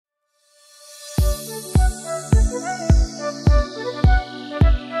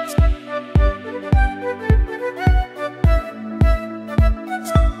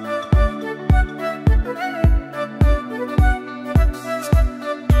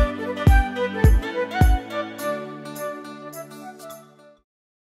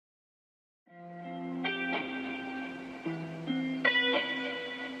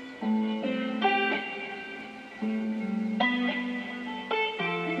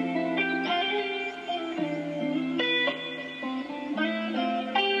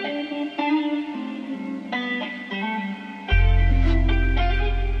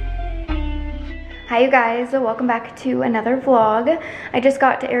Hi you guys, welcome back to another vlog. I just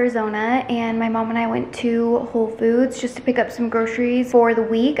got to Arizona and my mom and I went to Whole Foods just to pick up some groceries for the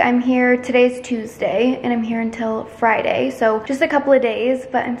week. I'm here, today's Tuesday, and I'm here until Friday, so just a couple of days,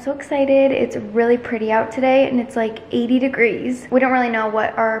 but I'm so excited. It's really pretty out today and it's like 80 degrees. We don't really know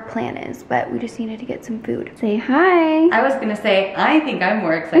what our plan is, but we just needed to get some food. Say hi. I was gonna say, I think I'm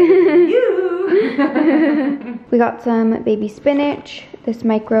more excited than you. We got some baby spinach, this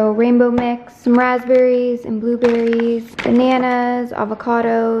micro rainbow mix, some raspberries and blueberries, bananas,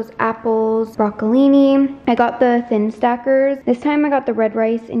 avocados, apples, broccolini. I got the thin stackers. This time I got the red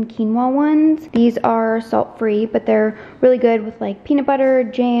rice and quinoa ones. These are salt-free, but they're really good with like peanut butter,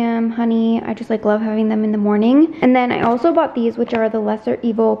 jam, honey. I just like love having them in the morning. And then I also bought these, which are the Lesser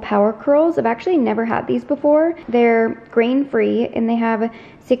Evil Power Curls. I've actually never had these before. They're grain-free and they have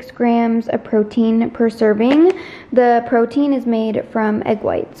 6 grams of protein per serving. The protein is made from egg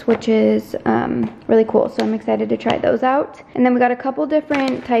whites, which is really cool, so I'm excited to try those out. And then we got a couple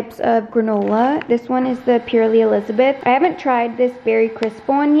different types of granola. This one is the Purely Elizabeth. I haven't tried this Berry Crisp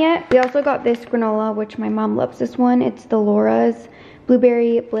one yet. We also got this granola, which my mom loves this one. It's the Laura's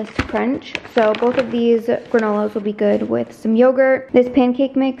Blueberry Bliss Crunch. So both of these granolas will be good with some yogurt. This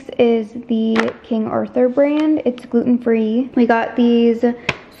pancake mix is the King Arthur brand. It's gluten-free. We got these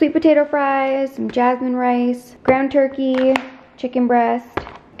sweet potato fries, some jasmine rice, ground turkey, chicken breast,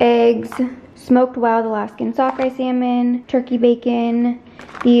 eggs, smoked wild Alaskan sockeye salmon, turkey bacon,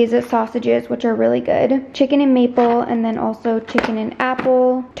 these sausages, which are really good, chicken and maple, and then also chicken and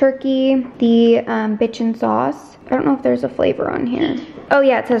apple, turkey, the bitchin sauce. I don't know if there's a flavor on here. Oh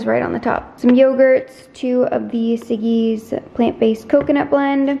yeah, it says right on the top. Some yogurts, 2 of the Siggy's plant-based coconut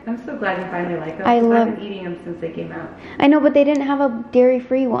blend. I'm so glad you finally like them. I've been eating them since they came out. I know, but they didn't have a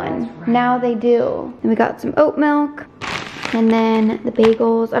dairy-free one. That's right. Now they do. And we got some oat milk. And then the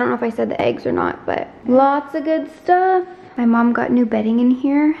bagels. I don't know if I said the eggs or not, but lots of good stuff. My mom got new bedding in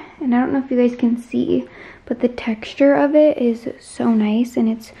here, and I don't know if you guys can see, but the texture of it is so nice and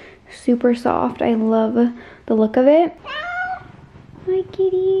it's super soft. I love the look of it. Hi,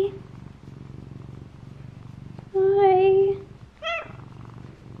 kitty. Hi.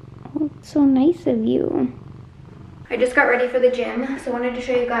 Oh, it's so nice of you. I just got ready for the gym, so I wanted to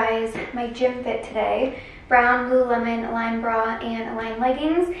show you guys my gym fit today. Brown Lululemon Align bra and Align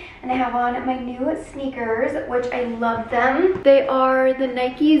leggings, and I have on my new sneakers, which I love them. They are the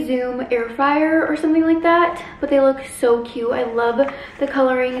Nike Zoom Air Fryer or something like that, but they look so cute. I love the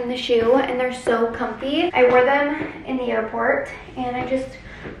coloring in the shoe and they're so comfy. I wore them in the airport and I just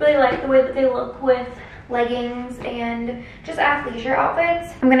really like the way that they look with leggings and just athleisure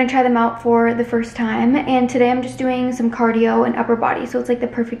outfits. I'm gonna try them out for the first time, and today I'm just doing some cardio and upper body, so it's like the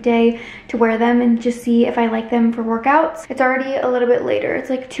perfect day to wear them and just see if I like them for workouts. It's already a little bit later. It's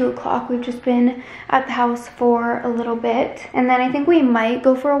like 2 o'clock. We've just been at the house for a little bit, and then I think we might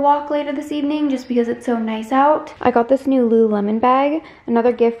go for a walk later this evening just because it's so nice out. I got this new Lululemon bag,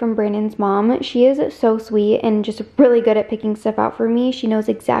 another gift from Brandon's mom. She is so sweet and just really good at picking stuff out for me. She knows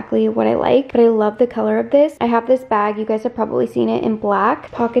exactly what I like, but I love the color of this. I have this bag. You guys have probably seen it in black.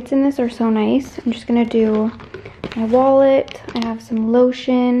 Pockets in this are so nice. I'm just gonna do my wallet. I have some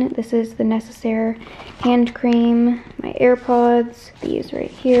lotion. This is the Necessaire hand cream. My AirPods. These right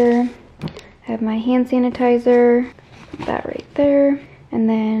here. I have my hand sanitizer. Put that right there. And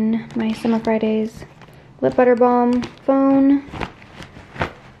then my Summer Fridays lip butter balm. Phone.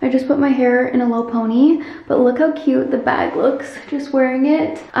 I just put my hair in a low pony, but look how cute the bag looks just wearing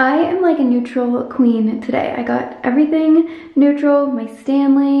it. I am like a neutral queen today. I got everything neutral, my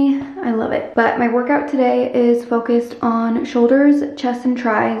Stanley, I love it. But my workout today is focused on shoulders, chest, and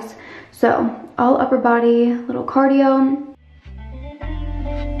tris. So all upper body, little cardio.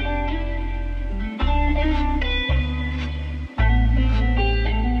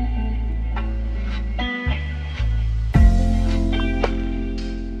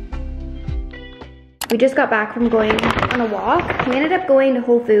 We just got back from going on a walk. We ended up going to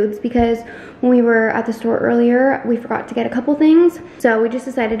Whole Foods because when we were at the store earlier, we forgot to get a couple things. So we just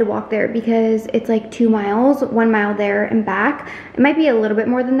decided to walk there because it's like 2 miles, 1 mile there and back. It might be a little bit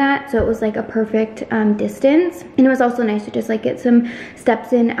more than that. So it was like a perfect distance. And it was also nice to just like get some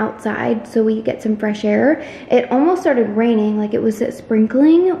steps in outside so we could get some fresh air. It almost started raining, like it was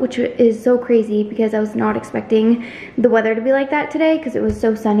sprinkling, which is so crazy because I was not expecting the weather to be like that today because it was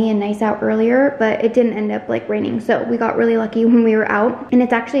so sunny and nice out earlier, but it didn't end up like raining. So we got really lucky when we were out, and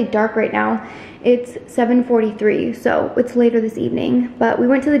it's actually dark right now. It's 7:43, so it's later this evening. But we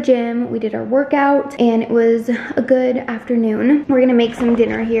went to the gym, we did our workout, and it was a good afternoon. We're gonna make some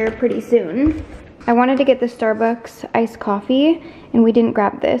dinner here pretty soon. I wanted to get the Starbucks iced coffee, and we didn't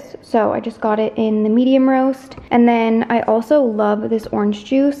grab this, so I just got it in the medium roast. And then I also love this orange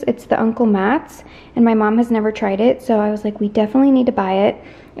juice. It's the Uncle Matt's, and my mom has never tried it, so I was like, we definitely need to buy it.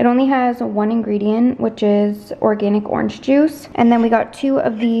 It only has one ingredient, which is organic orange juice. And then we got 2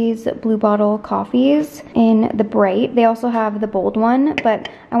 of these Blue Bottle coffees in the bright. They also have the bold one, but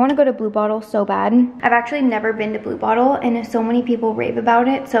I want to go to Blue Bottle so bad. I've actually never been to Blue Bottle, and so many people rave about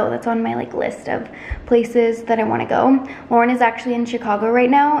it, so that's on my like list of places that I want to go. Lauren is actually in Chicago right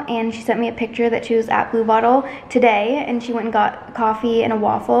now, and she sent me a picture that she was at Blue Bottle today, and she went and got coffee and a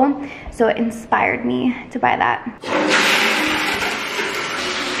waffle, so it inspired me to buy that.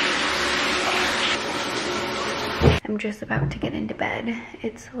 I'm just about to get into bed.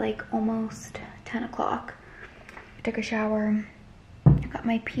 It's like almost 10 o'clock. I took a shower, I got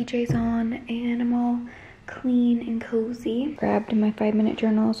my PJs on, and I'm all clean and cozy. Grabbed my 5-minute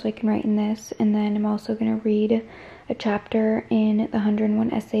journal so I can write in this, and then I'm also gonna read a chapter in the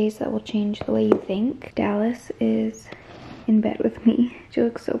 101 essays that will change the way you think. Dallas is in bed with me. She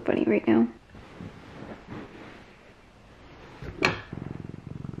looks so funny right now.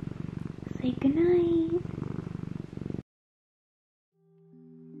 Say goodnight.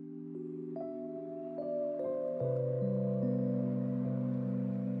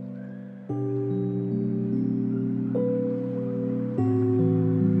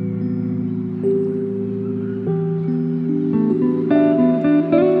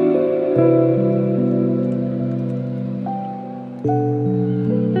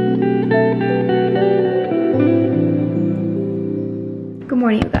 Good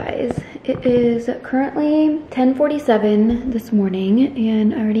morning, you guys. It is currently 10:47 this morning,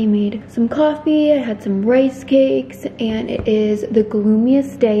 and I already made some coffee. I had some rice cakes, and it is the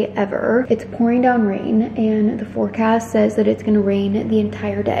gloomiest day ever. It's pouring down rain, and the forecast says that it's gonna rain the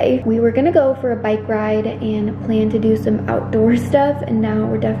entire day. We were gonna go for a bike ride and plan to do some outdoor stuff, and now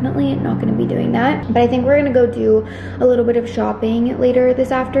we're definitely not gonna be doing that. But I think we're gonna go do a little bit of shopping later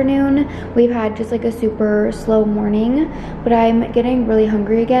this afternoon. We've had just like a super slow morning, but I'm getting really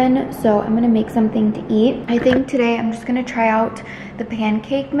hungry again, so I'm gonna make something to eat. I think today I'm just gonna try out the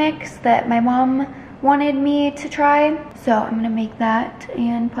pancake mix that my mom wanted me to try. So I'm gonna make that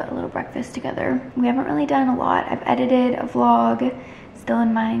and put a little breakfast together. We haven't really done a lot. I've edited a vlog, still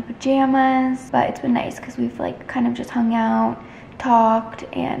in my pajamas, but it's been nice because we've like kind of just hung out, talked,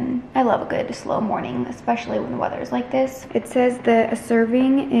 and I love a good slow morning, especially when the weather is like this. It says that a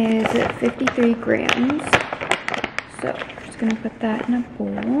serving is 53 grams. So I'm just gonna put that in a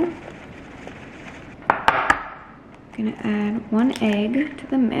bowl. I'm gonna add 1 egg to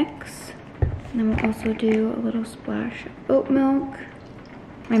the mix. And then we'll also do a little splash of oat milk.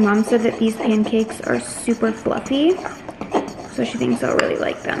 My mom said that these pancakes are super fluffy, so she thinks I'll really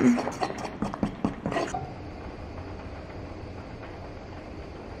like them.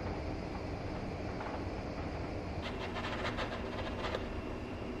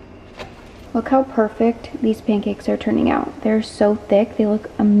 Look how perfect these pancakes are turning out. They're so thick, they look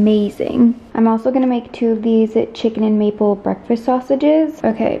amazing. I'm also gonna make 2 of these chicken and maple breakfast sausages.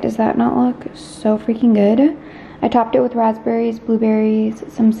 Okay, does that not look so freaking good? I topped it with raspberries, blueberries,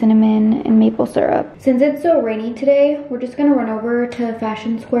 some cinnamon, and maple syrup. Since it's so rainy today, we're just gonna run over to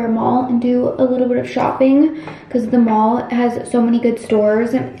Fashion Square Mall and do a little bit of shopping because the mall has so many good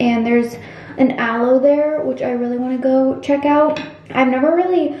stores, and there's an Aloe there, which I really wanna go check out. I've never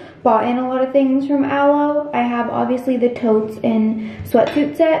really bought in a lot of things from Aloe. I have obviously the totes and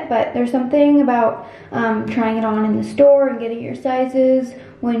sweatsuit set, but there's something about trying it on in the store and getting your sizes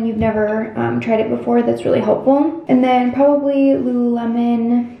when you've never tried it before that's really helpful. And then probably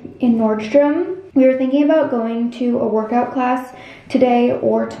Lululemon in Nordstrom. We were thinking about going to a workout class today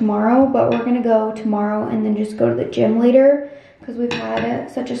or tomorrow, but we're gonna go tomorrow and then just go to the gym later because we've had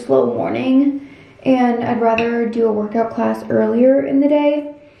such a slow morning, and I'd rather do a workout class earlier in the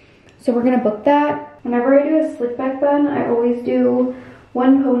day. So we're gonna book that. Whenever I do a slick back bun, I always do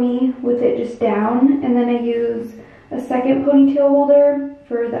 1 pony with it just down, and then I use a second ponytail holder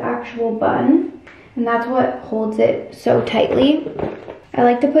for the actual bun, and that's what holds it so tightly. I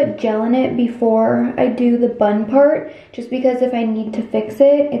like to put gel in it before I do the bun part, just because if I need to fix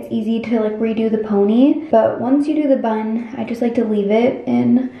it, it's easy to like redo the pony. But once you do the bun, I just like to leave it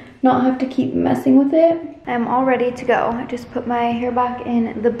and not have to keep messing with it. I'm all ready to go. I just put my hair back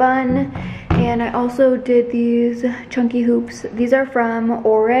in the bun, and I also did these chunky hoops. These are from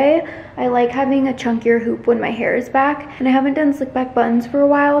Ore. I like having a chunkier hoop when my hair is back, and I haven't done slick back buns for a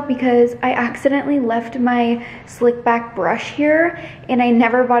while because I accidentally left my slick back brush here and I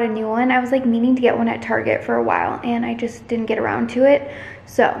never bought a new one. I was like meaning to get one at Target for a while and I just didn't get around to it.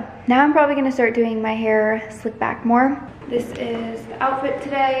 So now I'm probably gonna start doing my hair slick back more. This is the outfit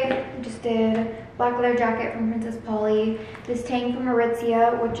today. I just did black leather jacket from Princess Polly, this tank from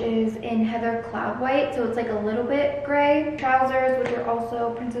Aritzia, which is in Heather Cloud White, so it's like a little bit gray. Trousers, which are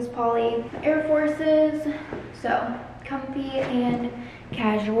also Princess Polly. Air Forces, so comfy and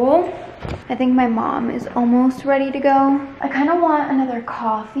casual. I think my mom is almost ready to go. I kind of want another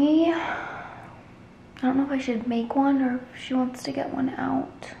coffee. I don't know if I should make one or if she wants to get one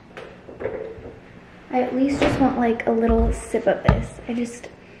out. I at least just want like a little sip of this.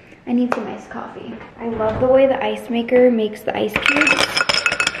 I need some iced coffee. I love the way the ice maker makes the ice cubes.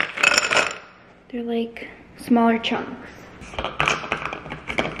 They're like smaller chunks.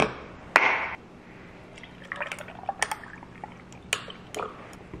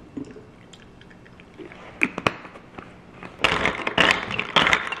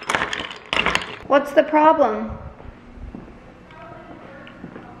 What's the problem?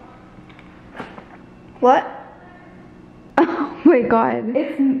 What? Oh my god.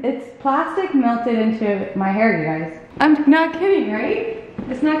 It's plastic melted into my hair, you guys. I'm not kidding, right?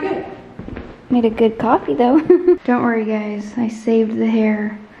 It's not good. Made a good coffee though. Don't worry guys, I saved the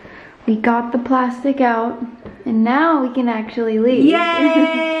hair. We got the plastic out and now we can actually leave.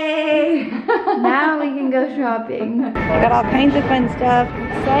 Yay! Now we can go shopping. We got all kinds of fun stuff.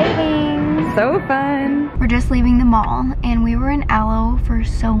 Exciting. So fun. We're just leaving the mall and we were in Aloe for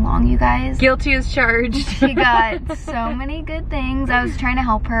so long, you guys. Guilty as charged. She got so many good things. I was trying to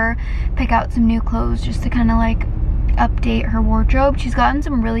help her pick out some new clothes just to kind of like update her wardrobe. She's gotten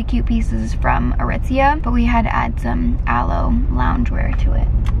some really cute pieces from Aritzia, but we had to add some Aloe loungewear to it.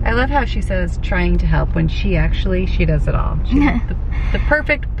 I love how she says trying to help when she does it all. She's the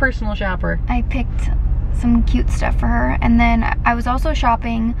perfect personal shopper. I picked some cute stuff for her, and then I was also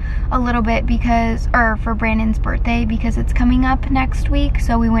shopping a little bit for Brandon's birthday because it's coming up next week,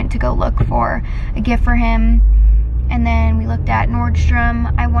 so we went to go look for a gift for him. And then we looked at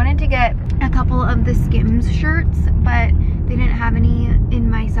Nordstrom. I wanted to get a couple of the Skims shirts, but they didn't have any in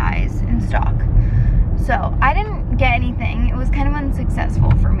my size in stock. So I didn't get anything. It was kind of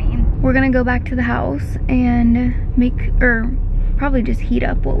unsuccessful for me. We're gonna go back to the house and probably just heat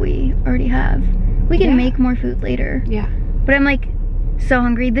up what we already have. We can make more food later. Yeah. But I'm like so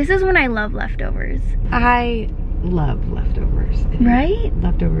hungry. This is when I love leftovers. I love leftovers. Right?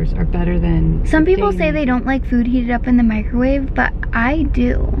 Leftovers are better than... Some people say they don't like food heated up in the microwave, but I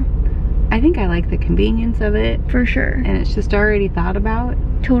do. I think I like the convenience of it. For sure. And it's just already thought about.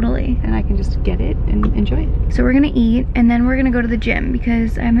 Totally. And I can just get it and enjoy it. So we're gonna eat and then we're gonna go to the gym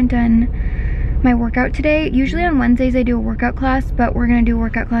because I haven't done my workout today. Usually on Wednesdays I do a workout class, but we're gonna do a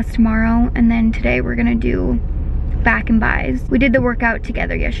workout class tomorrow, and then today we're gonna do back and buys. We did the workout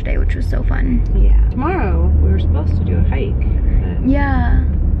together yesterday, which was so fun. Yeah. Tomorrow we were supposed to do a hike. Yeah.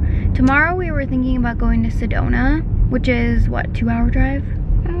 Tomorrow we were thinking about going to Sedona, which is what, 2-hour drive?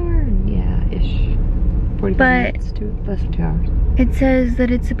 Yeah-ish. 45 minutes to less than 2 hours. It says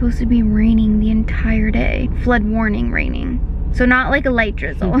that it's supposed to be raining the entire day. Flood warning raining. So not like a light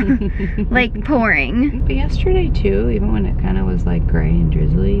drizzle, like pouring. But yesterday too, even when it kind of was like gray and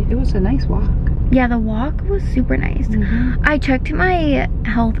drizzly, it was a nice walk. Yeah, the walk was super nice. I checked my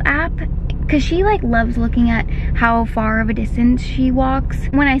health app because she like loves looking at how far of a distance she walks.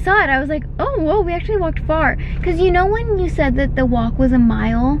 When I saw it, I was like, oh, whoa, we actually walked far. Because you know when you said that the walk was a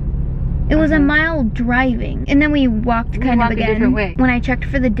mile? It was a mile driving. And then we walked kind of again. A different way. When I checked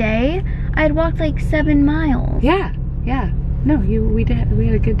for the day, I had walked like 7 miles. Yeah, yeah. No, we had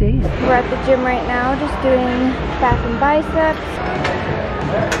a good day. We're at the gym right now, just doing back and biceps.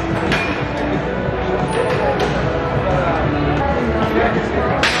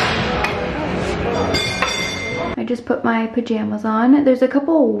 I just put my pajamas on. There's a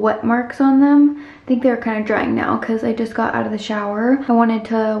couple wet marks on them. I think they're kind of drying now because I just got out of the shower. I wanted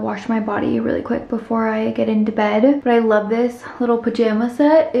to wash my body really quick before I get into bed. But I love this little pajama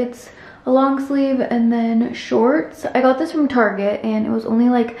set. It's a long sleeve, and then shorts. I got this from Target and it was only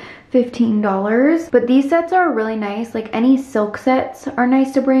like $15, but these sets are really nice. Like any silk sets are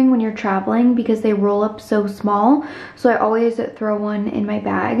nice to bring when you're traveling because they roll up so small, so I always throw one in my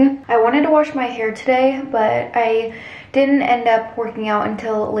bag. I wanted to wash my hair today, but I didn't end up working out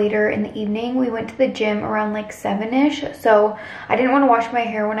until later in the evening. We went to the gym around like 7ish, so I didn't want to wash my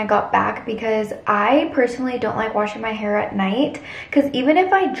hair when I got back because I personally don't like washing my hair at night, because even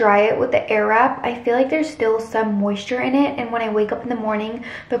if I dry it with the air wrap, I feel like there's still some moisture in it, and when I wake up in the morning,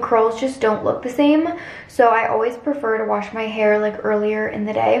 the curls just don't look the same. So I always prefer to wash my hair like earlier in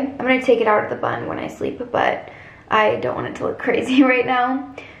the day. I'm gonna take it out of the bun when I sleep, but I don't want it to look crazy right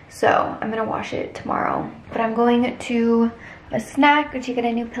now. So I'm gonna wash it tomorrow. But I'm going to a snack. Did you get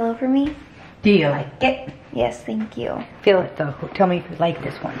a new pillow for me? Do you like it? Yes, thank you. Feel it though. Tell me if you like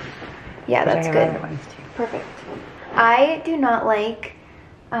this one. Yeah, that's good. Other ones too. Perfect. I do not like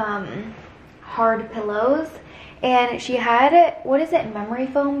hard pillows. And she had, what is it, memory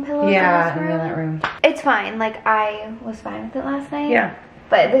foam pillows? Yeah, in that room. It's fine. Like, I was fine with it last night. Yeah.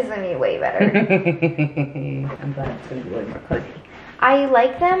 But this is gonna be way better. I'm glad it's gonna be way more cozy. I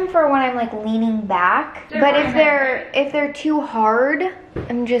like them for when I'm like leaning back, but if they're too hard,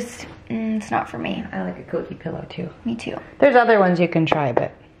 I'm just, it's not for me. I like a cozy pillow too. Me too. There's other ones you can try,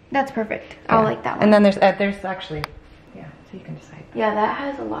 but that's perfect. Yeah. I'll like that one. And then there's actually, yeah, so you can decide. Yeah, that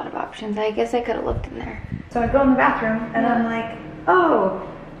has a lot of options. I guess I could have looked in there. So I go in the bathroom and I'm like, oh,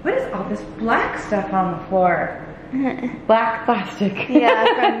 what is all this black stuff on the floor? Black plastic. Yeah,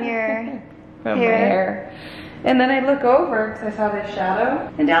 from your from my hair. And then I look over because I saw this shadow,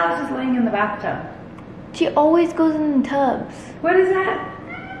 and Dallas is laying in the bathtub. She always goes in the tubs. What is that?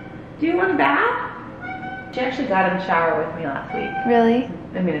 Do you want a bath? She actually got in the shower with me last week. Really?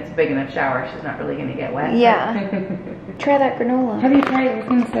 I mean, it's a big enough shower. She's not really gonna get wet. Yeah. Try that granola. Have you tried? I was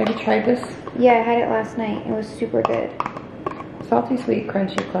gonna say, have you tried this? Yeah, I had it last night. It was super good. Salty, sweet,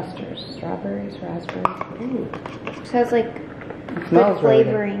 crunchy clusters, strawberries, raspberries. Ooh. It has like It smells good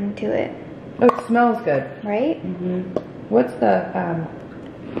flavoring to it. Oh, it smells good. Right? Mm-hmm. What's the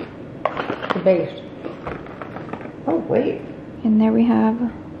base? Oh, wait. And there we have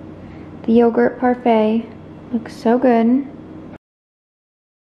the yogurt parfait. Looks so good.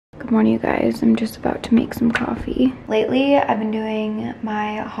 Good morning, you guys. I'm just about to make some coffee. Lately, I've been doing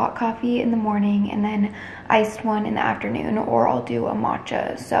my hot coffee in the morning and then iced one in the afternoon, or I'll do a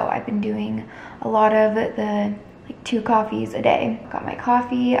matcha. So I've been doing a lot of the 2 coffees a day. Got my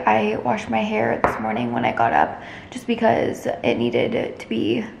coffee. I washed my hair this morning when I got up just because it needed to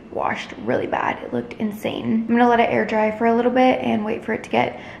be washed really bad. It looked insane. I'm gonna let it air dry for a little bit and wait for it to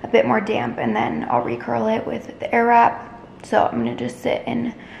get a bit more damp, and then I'll recurl it with the air wrap. So I'm gonna just sit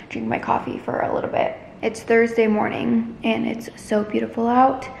and drink my coffee for a little bit. It's Thursday morning and it's so beautiful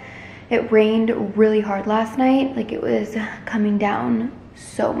out. It rained really hard last night. Like, it was coming down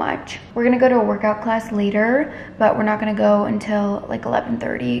so much. We're gonna go to a workout class later, but we're not gonna go until like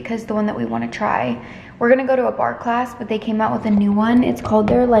 11:30 because the one that we want to try, we're gonna go to a bar class, but they came out with a new one. It's called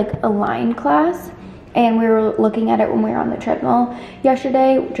their like Align class, and we were looking at it when we were on the treadmill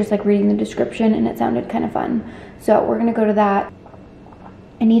yesterday, just like reading the description, and it sounded kind of fun. So we're gonna go to that.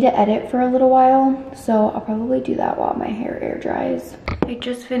 I need to edit for a little while, so I'll probably do that while my hair air dries. I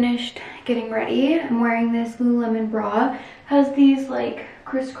just finished getting ready. I'm wearing this Lululemon bra. It has these like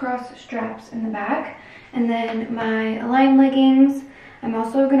crisscross straps in the back, and then my Align leggings. I'm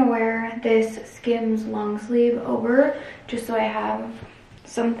also gonna wear this Skims long sleeve over, just so I have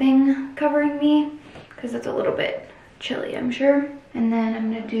something covering me, because it's a little bit chilly, I'm sure. And then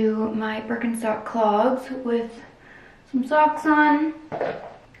I'm gonna do my Birkenstock clogs with some socks on.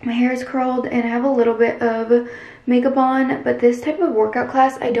 My hair is curled and I have a little bit of makeup on, but this type of workout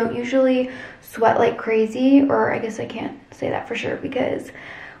class, I don't usually sweat like crazy, or I guess I can't say that for sure because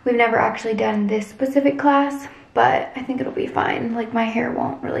we've never actually done this specific class, but I think it'll be fine. Like, my hair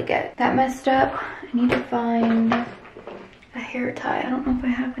won't really get that messed up. I need to find a hair tie. I don't know if I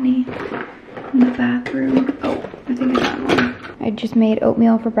have any in the bathroom. Oh, I think I found one. I just made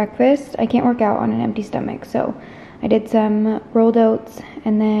oatmeal for breakfast. I can't work out on an empty stomach, so I did some rolled oats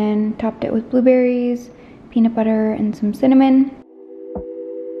and then topped it with blueberries, peanut butter, and some cinnamon.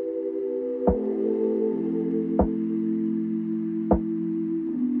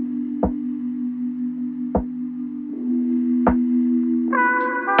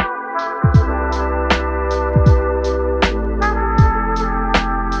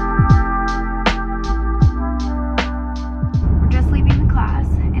 Just leaving the class,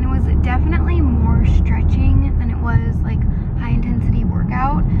 and it was definitely more stretching than it was like high intensity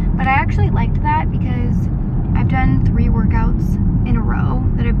workout, but I actually liked that because I've done 3 workouts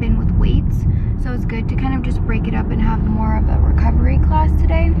was good to kind of just break it up and have more of a recovery class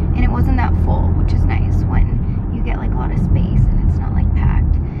today. And it wasn't that full, which is nice when you get like a lot of space and it's not like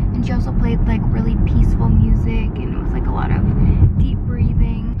packed. And she also played like really peaceful music and it was like a lot of deep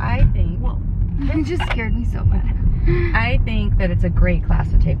breathing. I think. Whoa, it just scared me so bad. I think that it's a great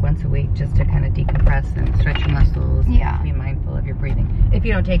class to take once a week just to kind of decompress and stretch your muscles. Yeah. And be mindful of your breathing. If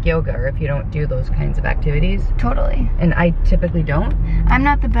you don't take yoga or if you don't do those kinds of activities. Totally. And I typically don't. I'm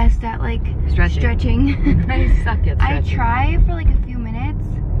not the best at like stretching. I suck at stretching. I try for like a few minutes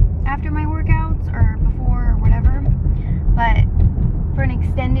after my workouts or before or whatever, but for an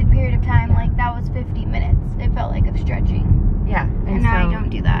extended period of time, like that was 50 minutes. It felt like of stretching. Yeah. And now I don't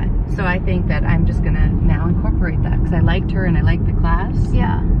do that. So I think that I'm just gonna now incorporate that because I liked her and I liked the class.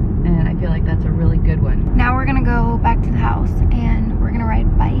 Yeah. And I feel like that's a really good one. Now we're gonna go back to the house and we're gonna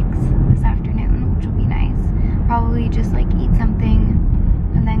ride bikes this afternoon, which will be nice. Probably just like eat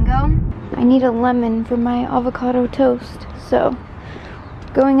something and then go. I need a lemon for my avocado toast, so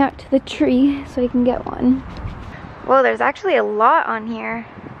going out to the tree so I can get one. Whoa, there's actually a lot on here.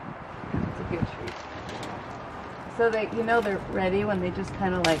 It's a good tree. So they, you know, they're ready when they just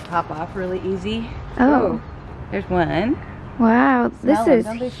kind of like pop off really easy. Oh. There's one. Wow, Smell them.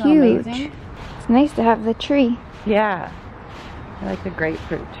 Don't they this is smell huge. amazing? It's nice to have the tree. Yeah. I like the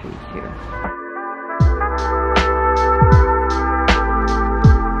grapefruit trees here.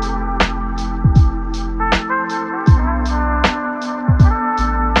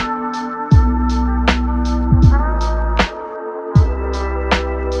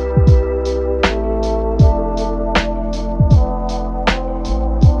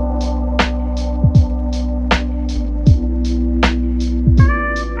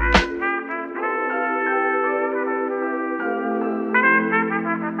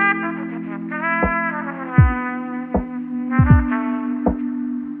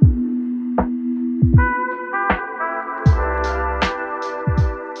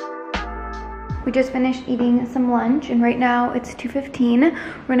 We just finished eating some lunch and right now it's 2:15.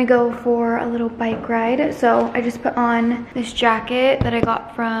 We're gonna go for a little bike ride. So I just put on this jacket that I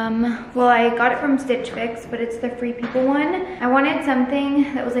got from, well, I got it from Stitch Fix, but it's the Free People one. I wanted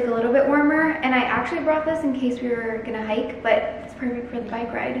something that was like a little bit warmer and I actually brought this in case we were gonna hike, but it's perfect for the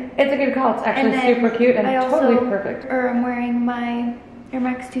bike ride. It's a good call. It's actually super cute and totally perfect. I'm wearing my Air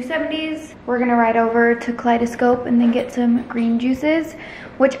Max 270s. We're gonna ride over to Kaleidoscope and then get some green juices,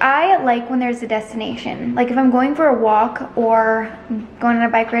 which I like when there's a destination. Like if I'm going for a walk or going on a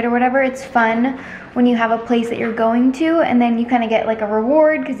bike ride or whatever, it's fun when you have a place that you're going to and then you kind of get like a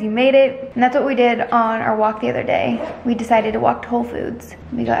reward because you made it. And that's what we did on our walk the other day. We decided to walk to Whole Foods.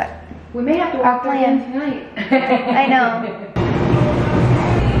 We may have to walk there again tonight. I know.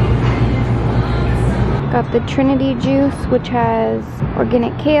 Got the Trinity juice, which has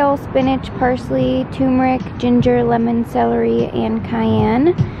organic kale, spinach, parsley, turmeric, ginger, lemon, celery, and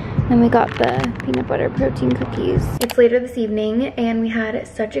cayenne. Then we got the peanut butter protein cookies. It's later this evening and we had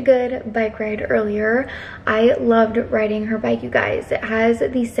such a good bike ride earlier. I loved riding her bike, you guys. It has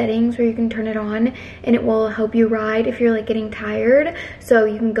these settings where you can turn it on and it will help you ride if you're like getting tired, so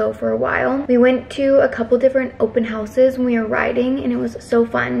you can go for a while. We went to a couple different open houses when we were riding and it was so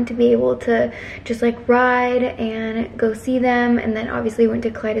fun to be able to just like ride and go see them, and then obviously went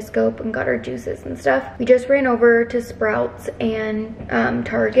to Kaleidoscope and got our juices and stuff. We just ran over to Sprouts and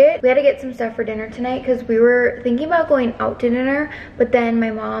Target. We had to get some stuff for dinner tonight because we were thinking about going out to dinner, but then my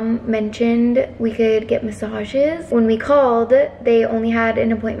mom mentioned we could get massages. When we called, they only had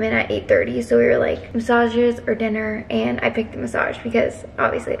an appointment at 8:30, so we were like, massages or dinner, and I picked the massage because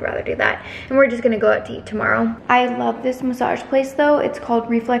obviously I'd rather do that. And we're just gonna go out to eat tomorrow. I love this massage place though. It's called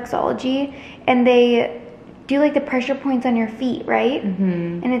Reflexology, and they do like the pressure points on your feet, right?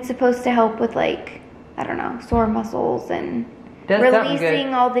 Mm-hmm. And it's supposed to help with like, I don't know, sore muscles and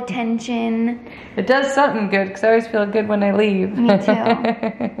releasing all the tension. It does something good because I always feel good when I leave. Me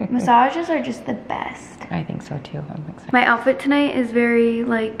too. Massages are just the best. I think so too. I'm excited. My outfit tonight is very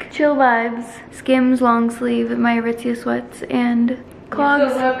like chill vibes. Skims long sleeve, my Aritzia sweats, and clogs. You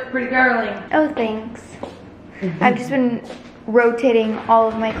still look pretty darling. Oh, thanks. I've just been rotating all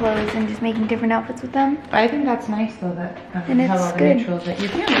of my clothes and just making different outfits with them. I think that's nice though that and you have it's all the good. neutrals that you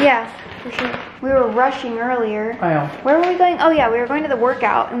can. Yeah, for sure. We were rushing earlier. I know. Where were we going? Oh yeah, we were going to the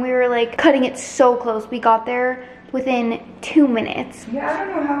workout and we were like cutting it so close. We got there within 2 minutes. Yeah, I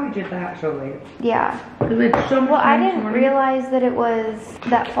don't know how we did that so late. Yeah. So well, I didn't realize that it was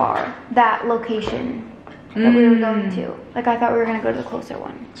that far, that location that we were going to. Like I thought we were gonna go to the closer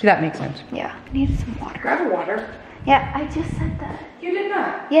one. See, that makes sense. Yeah. I needed some water. Grab a water. Yeah, I just said that. You did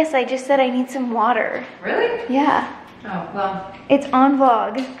not. Yes, I just said I need some water. Really? Yeah. Oh, well. It's on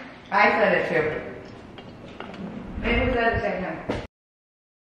vlog. I said it too. Maybe we'll go at the same time.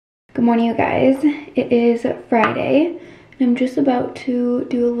 Good morning, you guys. It is Friday, and I'm just about to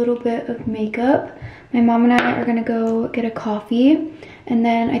do a little bit of makeup. My mom and I are gonna go get a coffee, and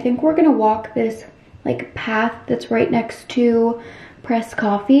then I think we're gonna walk this like path that's right next to Press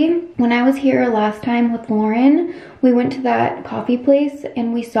Coffee. When I was here last time with Lauren, we went to that coffee place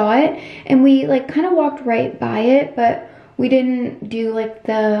and we saw it, and we like kind of walked right by it, but we didn't do like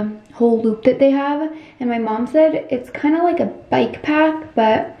the whole loop that they have. And my mom said it's kind of like a bike path,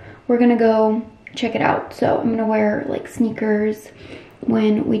 but we're gonna go check it out. So I'm gonna wear like sneakers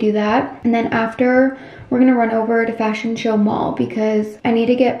when we do that. And then after, we're gonna run over to Fashion Show Mall because I need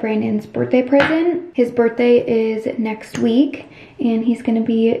to get Brandon's birthday present. His birthday is next week and he's gonna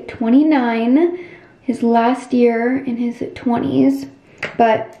be 29, his last year in his 20s.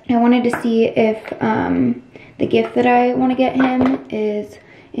 But I wanted to see if the gift that I wanna get him is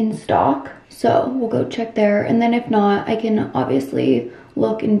in stock. So we'll go check there. And then if not, I can obviously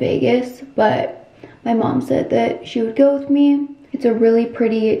look in Vegas, but my mom said that she would go with me. It's a really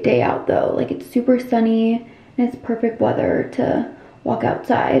pretty day out though. Like it's super sunny and it's perfect weather to walk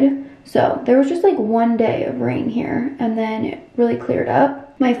outside. So there was just like one day of rain here and then it really cleared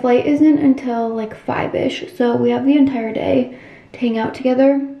up. My flight isn't until like 5-ish, so we have the entire day to hang out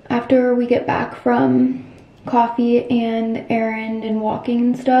together. After we get back from coffee and errand and walking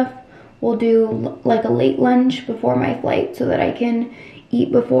and stuff, we'll do like a late lunch before my flight so that I can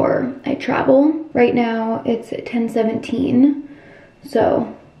eat before I travel. Right now it's 10:17,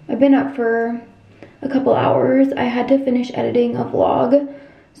 so I've been up for a couple hours. I had to finish editing a vlog,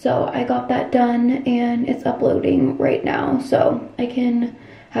 so I got that done and it's uploading right now, so I can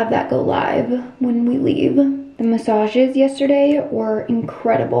have that go live when we leave. The massages yesterday were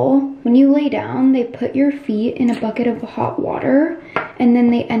incredible. When you lay down, they put your feet in a bucket of hot water and then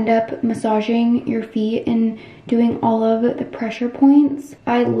they end up massaging your feet and doing all of the pressure points.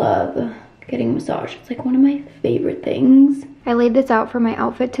 I love getting massaged. It's like one of my favorite things. I laid this out for my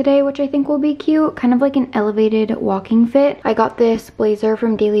outfit today, which I think will be cute. Kind of like an elevated walking fit. I got this blazer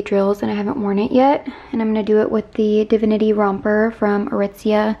from Daily Drills and I haven't worn it yet. And I'm gonna do it with the Divinity romper from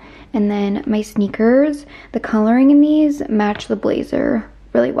Aritzia and then my sneakers. The coloring in these match the blazer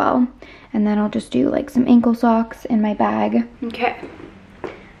really well. And then I'll just do like some ankle socks in my bag. Okay.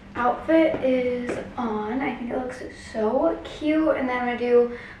 Outfit is on. I think it looks so cute. And then I'm gonna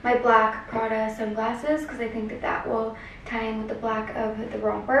do my black Prada sunglasses because I think that that will tie in with the black of the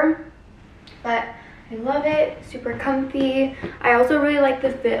romper. But I love it, super comfy. I also really like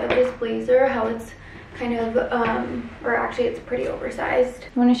the fit of this blazer, how it's kind of, or actually it's pretty oversized.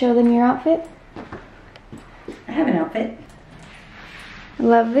 You wanna show them your outfit? I have an outfit. I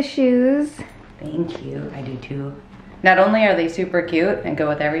love the shoes. Thank you, I do too. Not only are they super cute and go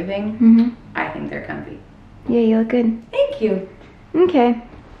with everything, I think they're comfy. Yeah, you look good. Thank you. Okay.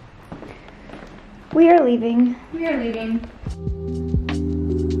 We are leaving. We are leaving.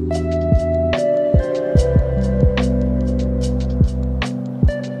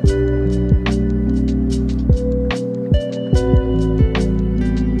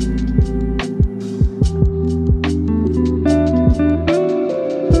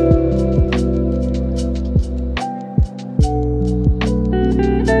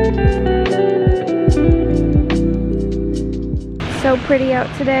 So pretty out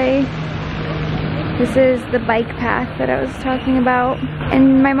today. This is the bike path that I was talking about.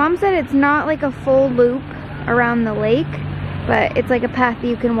 And my mom said it's not like a full loop around the lake, but it's like a path that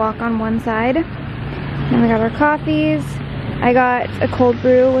you can walk on one side. And we got our coffees. I got a cold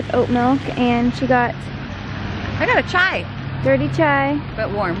brew with oat milk and she got... I got a chai. Dirty chai.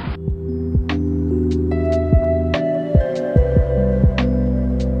 But warm.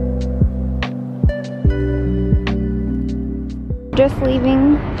 Just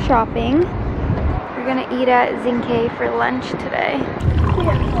leaving shopping. We're gonna eat at Zinke for lunch today.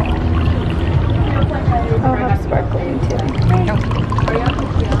 I'll have sparkling too. Nope.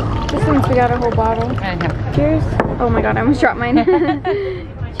 Just since we got a whole bottle. Cheers. Oh my god, I almost dropped mine.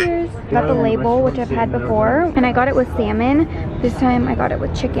 Cheers. Got the label, which I've had before, and I got it with salmon. This time I got it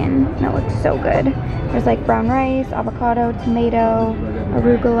with chicken, and it looks so good. There's like brown rice, avocado, tomato,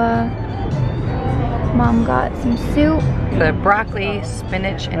 arugula. Mom got some soup. The broccoli,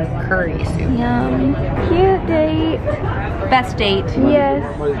 spinach, and curry soup. Yum. Cute date. Best date. Yes.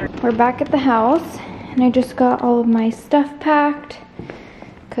 We're back at the house, and I just got all of my stuff packed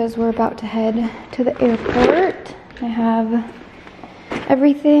because we're about to head to the airport. I have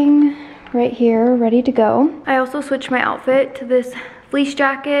everything right here ready to go. I also switched my outfit to this fleece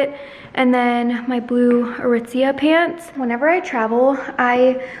jacket, and then my blue Aritzia pants. Whenever I travel,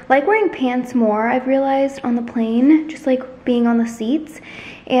 I like wearing pants more, I've realized, on the plane, just like being on the seats.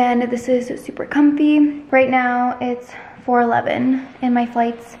 And this is super comfy. Right now it's 4:11 and my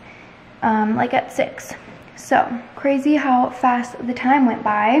flight's like at 6. So crazy how fast the time went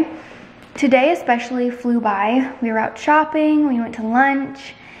by. Today especially flew by. We were out shopping, we went to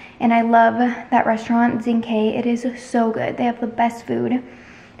lunch, and I love that restaurant, Zinke. It is so good. They have the best food.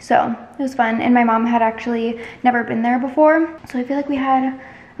 So it was fun, and my mom had actually never been there before. So I feel like we had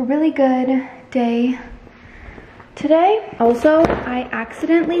a really good day today. Also, I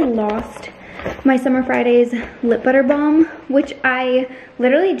accidentally lost my Summer Fridays lip butter balm, which I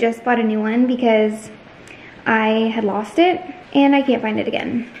literally just bought a new one because I had lost it and I can't find it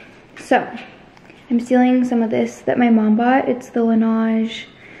again. So I'm stealing some of this that my mom bought. It's the Laneige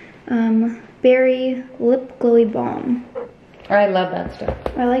Berry Lip Glowy Balm. I love that stuff.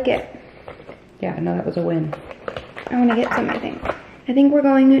 I like it. Yeah, no, that was a win. I want to get some, I think. I think we're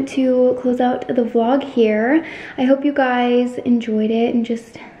going to close out the vlog here. I hope you guys enjoyed it and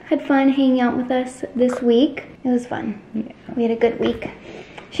just had fun hanging out with us this week. It was fun. Yeah. We had a good week.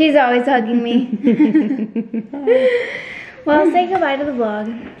 She's always hugging me. Well, say goodbye to the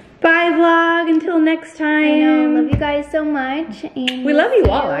vlog. Bye vlog, until next time. I know, love you guys so much. And we love you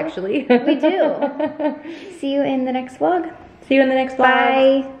all, actually. We do. See you in the next vlog. See you in the next vlog.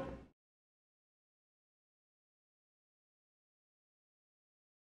 Bye.